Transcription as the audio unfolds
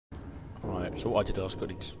Right, so what I did, I was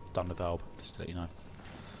quickly just done the valve, just to let you know.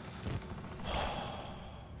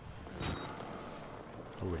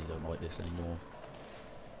 I really don't like this anymore.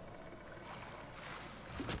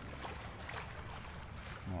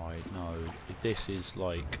 Right, no. If this is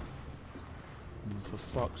like... for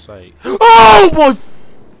fuck's sake... OH MY...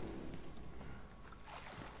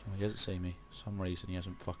 Oh, he hasn't seen me. For some reason he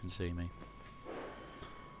hasn't fucking seen me.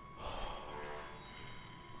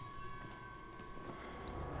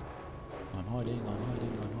 I'm hiding, I'm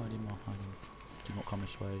hiding, I'm hiding, I'm hiding. Do not come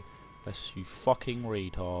this way. Bless you fucking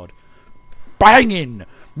retard. Banging!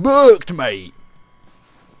 Murked, mate!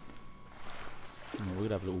 Oh, we're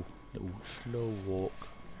gonna have a little slow walk,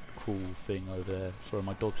 crawl thing over there. Sorry,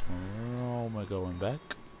 my dog's going. Oh, we're going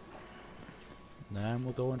back. Then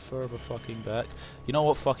we're going further fucking back. You know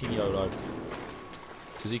what, fucking YOLO.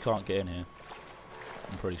 Because he can't get in here.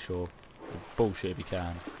 I'm pretty sure. Bullshit if he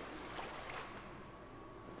can.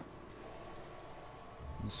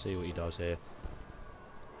 Let's see what he does here.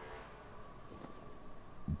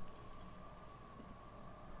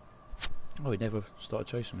 Oh, he never started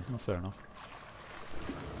chasing me. Oh, fair enough.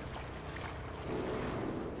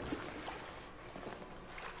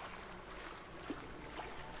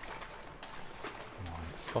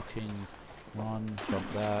 Right, fucking run, jump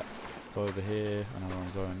that, go over here, I know where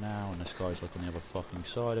I'm going now, and this guy's like on the other fucking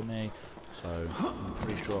side of me, so I'm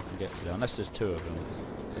pretty sure I can get to there, unless there's two of them,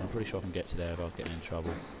 then I'm pretty sure I can get to there without getting in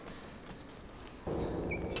trouble.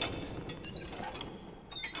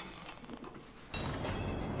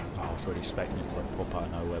 I was really expecting it to like pop out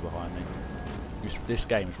of nowhere behind me. This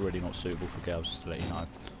game is really not suitable for girls, just to let you know.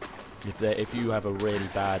 If you have a really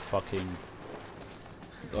bad fucking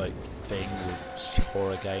like thing with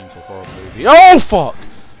horror games or horror movies, oh fuck!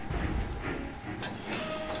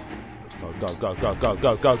 Go go go go go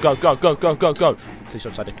go go go go go go go! Please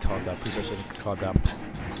don't say they can calm down. Please don't say they can calm down. What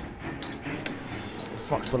the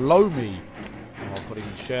fuck's below me? Oh, I can't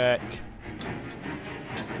even check.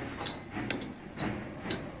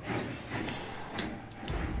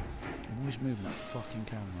 Moving that fucking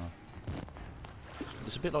camera.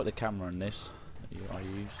 It's a bit like the camera in this that I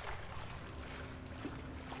use.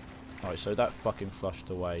 Alright, so that fucking flushed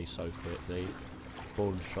away so quickly. Ball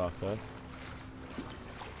and striker.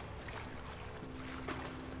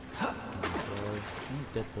 Oh, how many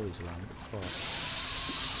dead bodies around? What the fuck?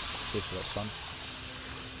 Cheers for that, son.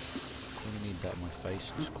 I really need that in my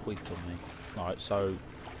face. Just queefed on me. Alright, so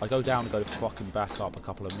I go down and go fucking back up a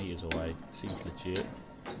couple of meters away. Seems legit.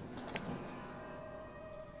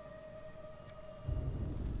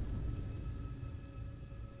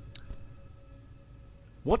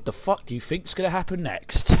 What the fuck do you think's gonna happen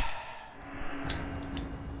next? I'm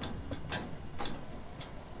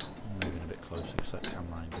moving a bit closer because that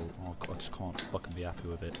camera angle, oh god, I just can't fucking be happy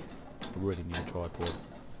with it. I really need a tripod.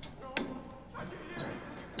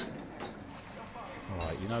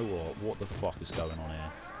 Alright, you know what? What the fuck is going on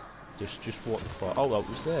here? Just what the fuck? Oh, well, it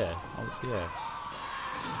was there. Oh, yeah.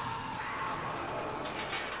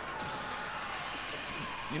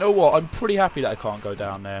 You know what? I'm pretty happy that I can't go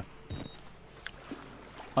down there.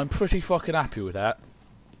 I'm pretty fucking happy with that.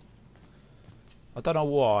 I don't know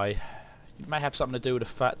why. It may have something to do with the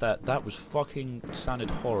fact that that was fucking sounded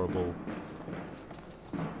horrible.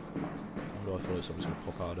 Although I thought something was going to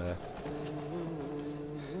pop out there.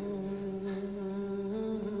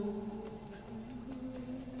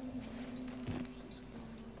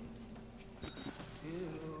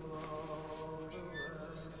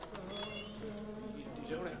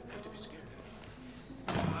 You don't have to be scared.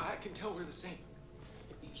 I can tell we're the same.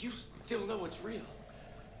 You still know it's real.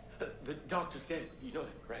 The doctor's dead. You know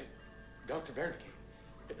that, right? Dr. Wernicke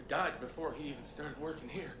died before he even started working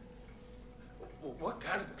here. Well, what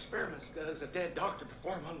kind of experiments does a dead doctor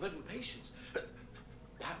perform on living patients?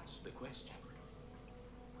 That's the question.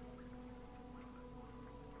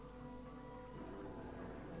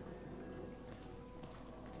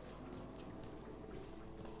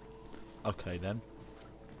 Okay then.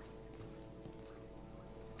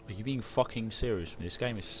 Are you being fucking serious with me? This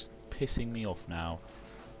game is pissing me off now.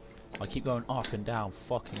 I keep going up and down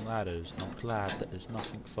fucking ladders, and I'm glad that there's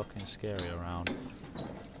nothing fucking scary around.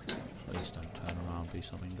 Please don't turn around, be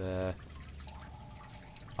something there.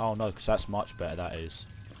 Oh no, because that's much better, that is.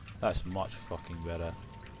 That's much fucking better.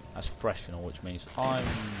 That's fresh and all, which means I'm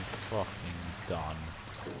fucking done.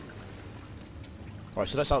 Right,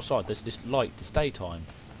 so that's outside. There's this light, it's daytime.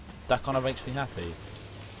 That kind of makes me happy.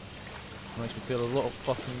 It makes me feel a lot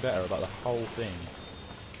fucking better about the whole thing.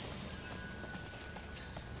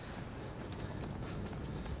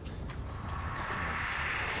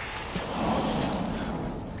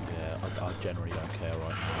 Yeah, I generally don't care right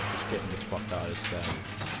now. Just get me the fuck out of this game.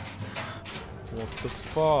 What the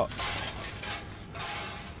fuck?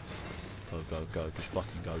 Go, go, go. Just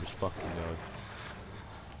fucking go. Just fucking go.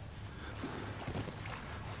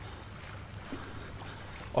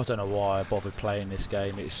 I don't know why I bothered playing this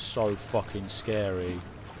game. It's so fucking scary.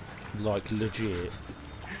 Like, legit.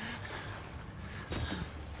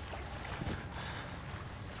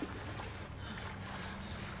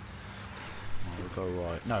 We'll go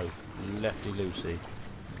right. No, lefty Lucy.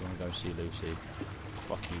 I'm gonna go see Lucy.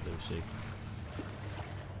 Fuck you, Lucy.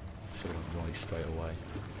 Should have went right straight away.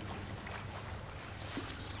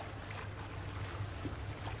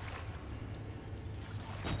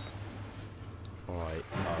 Alright,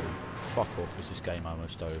 no. Fuck off, is this game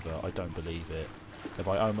almost over? I don't believe it. Have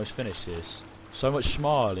I almost finished this? So much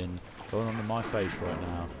smiling going on in my face right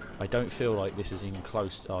now. I don't feel like this is even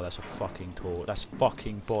close. Oh, that's a fucking torch. That's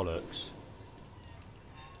fucking bollocks.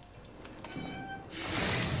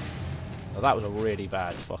 Well, that was a really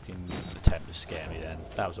bad fucking attempt to scare me then.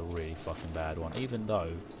 That was a really fucking bad one. Even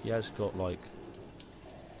though he has got like...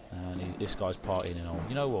 And this guy's partying and all.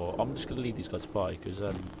 You know what? I'm just going to leave these guys to party because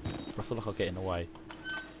I feel like I'll get in the way.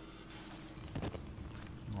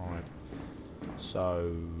 Alright.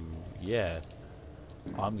 So, yeah.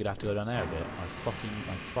 I'm going to have to go down there a bit.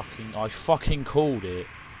 I fucking called it.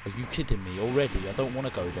 Are you kidding me already? I don't want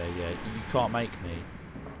to go there yet. You can't make me.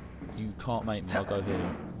 You can't make me. I'll go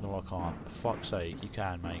here. No, I can't. For fuck's sake, you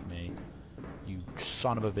can make me. You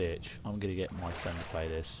son of a bitch. I'm going to get my friend to play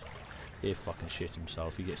this. He'll fucking shit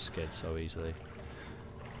himself. He gets scared so easily.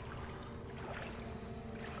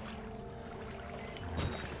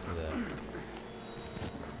 There.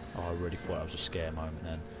 Oh, I really thought that was a scare moment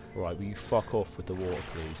then. Right, will you fuck off with the water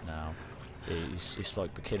please now? It's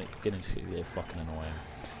like beginning to get fucking annoying.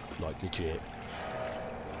 Like, legit.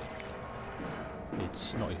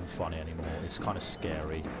 It's not even funny anymore. It's kind of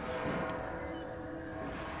scary.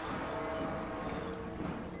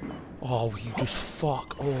 Oh, will you just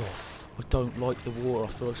fuck off? I don't like the water. I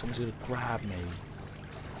feel like someone's going to grab me.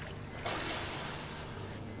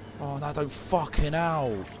 Oh, no, don't fucking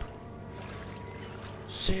help.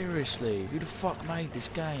 Seriously, who the fuck made this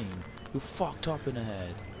game? You're fucked up in the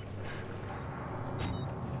head.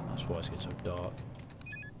 That's why it's getting so dark.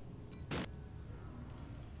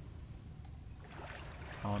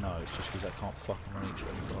 Oh no, it's just because I can't fucking reach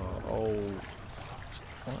that far. Oh, fuck.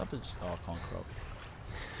 What happens? Oh, I can't crouch.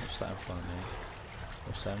 What's that in front of me?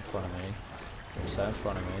 What's that in front of me? What's that in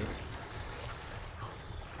front of me?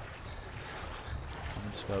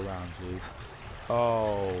 I'm just go around you.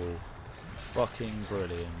 Oh, fucking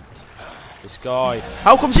brilliant. This guy.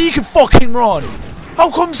 How comes he can fucking run? How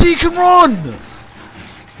comes he can run?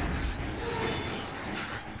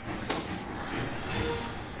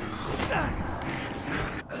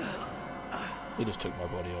 He just took my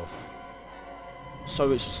body off.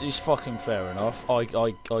 So it's fucking fair enough. I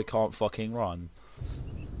can't fucking run.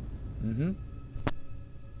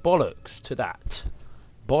 Bollocks to that.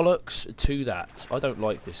 Bollocks to that. I don't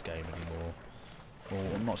like this game anymore.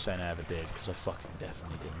 Well, I'm not saying I ever did, because I fucking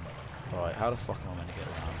definitely didn't. Right, how the fuck am I going to get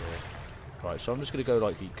around here? Right, so I'm just going to go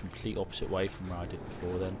like the complete opposite way from where I did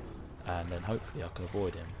before then. And then hopefully I can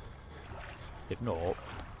avoid him. If not,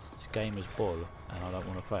 this game is bull, and I don't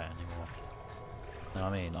want to play it anymore. No, I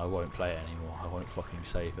mean, I won't play it anymore. I won't fucking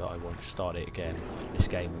save it. I won't start it again. This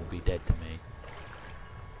game will be dead to me.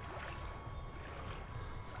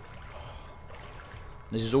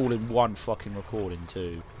 This is all in one fucking recording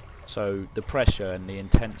too. So the pressure and the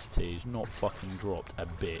intensity is not fucking dropped a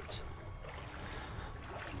bit.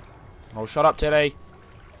 Oh, shut up, Tilly!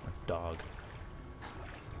 Dog.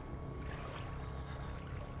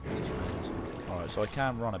 Alright, so I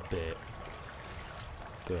can run a bit.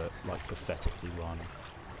 But, like, pathetically run.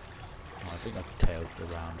 Oh, I think I've tailed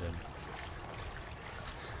around him.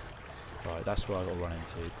 Right, that's where I got to run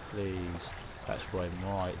into. Please. That's him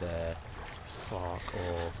right there. Fuck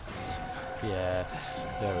off. Yeah,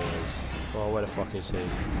 there he is. Oh, where the fuck is he?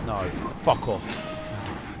 No, fuck off.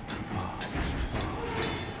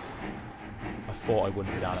 I thought I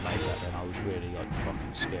wouldn't be able to make that then. I was really, like,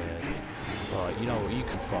 fucking scared. Right, you know what? You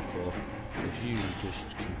can fuck off. Because you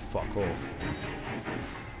just can fuck off.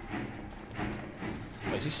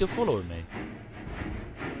 Wait, is he still following me?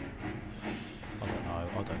 I don't know.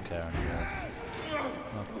 I don't care anymore.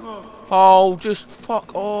 No. Oh, just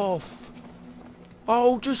fuck off.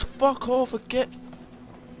 Oh, just fuck off and get...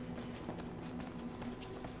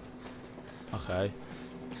 Okay.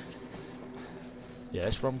 Yeah,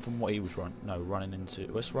 let's run from what he was running into.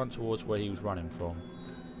 Let's run towards where he was running from.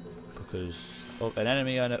 Because an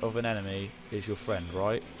enemy of an enemy is your friend,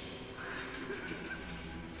 right?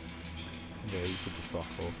 Yeah, you could just fuck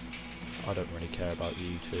off. I don't really care about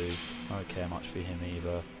you two. I don't care much for him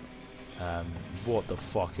either. What the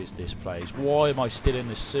fuck is this place? Why am I still in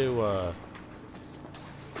the sewer?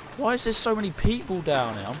 Why is there so many people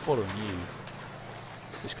down here? I'm following you.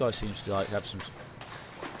 This guy seems to like have some...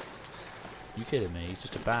 You kidding me? He's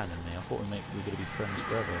just abandoned me. I thought we were going to be friends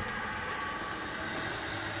forever.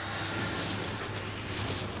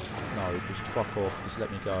 No, just fuck off. Just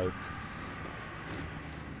let me go.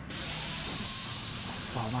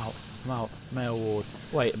 Oh, I'm out. I'm out. Male ward.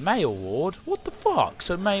 Wait, male ward? What the fuck?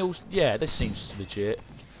 So males... Yeah, this seems legit.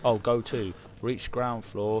 Oh, go to. Reach ground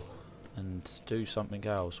floor and do something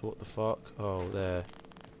else. What the fuck? Oh, there.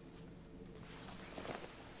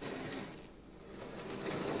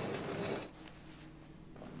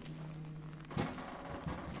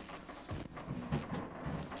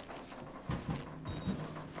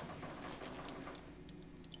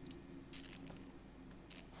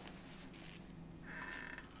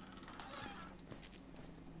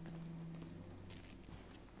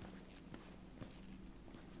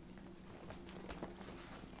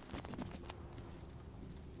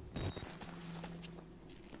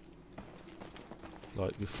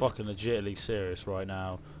 Like, you're fucking legitimately serious right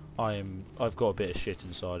now. I've got a bit of shit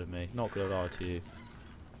inside of me. Not gonna lie to you.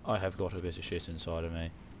 I have got a bit of shit inside of me.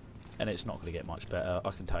 And it's not gonna get much better, I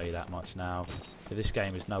can tell you that much now. If this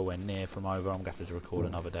game is nowhere near from over, I'm gonna have to record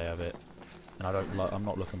another day of it. And I'm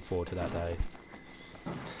not looking forward to that day.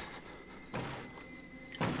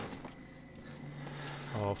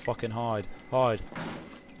 Oh, fucking hide. Hide.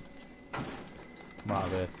 I'm out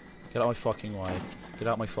of here. Get out of my fucking way. Get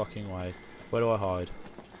out of my fucking way. Where do I hide?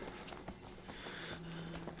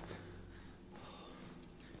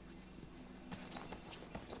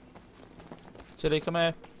 Tilly, come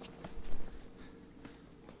here.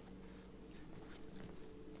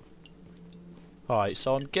 Alright,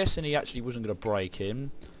 so I'm guessing he actually wasn't going to break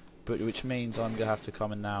him, but which means I'm going to have to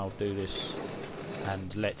come and now do this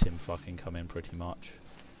and let him fucking come in pretty much.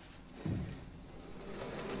 Oh,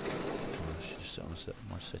 I should just sit on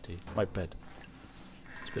my city. My bed.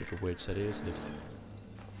 It's a bit of a weird city, isn't it?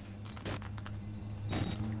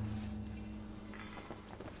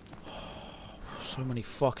 So many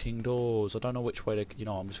fucking doors. I don't know which way to... You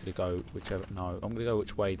know, I'm just going to go whichever... No, I'm going to go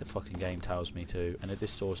which way the fucking game tells me to. And if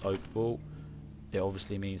this door's open... It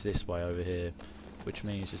obviously means this way over here. Which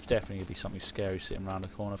means there's definitely going to be something scary sitting around the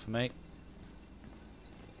corner for me.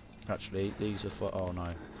 Actually, these are for... Oh, no.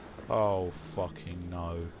 Oh, fucking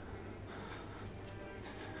no.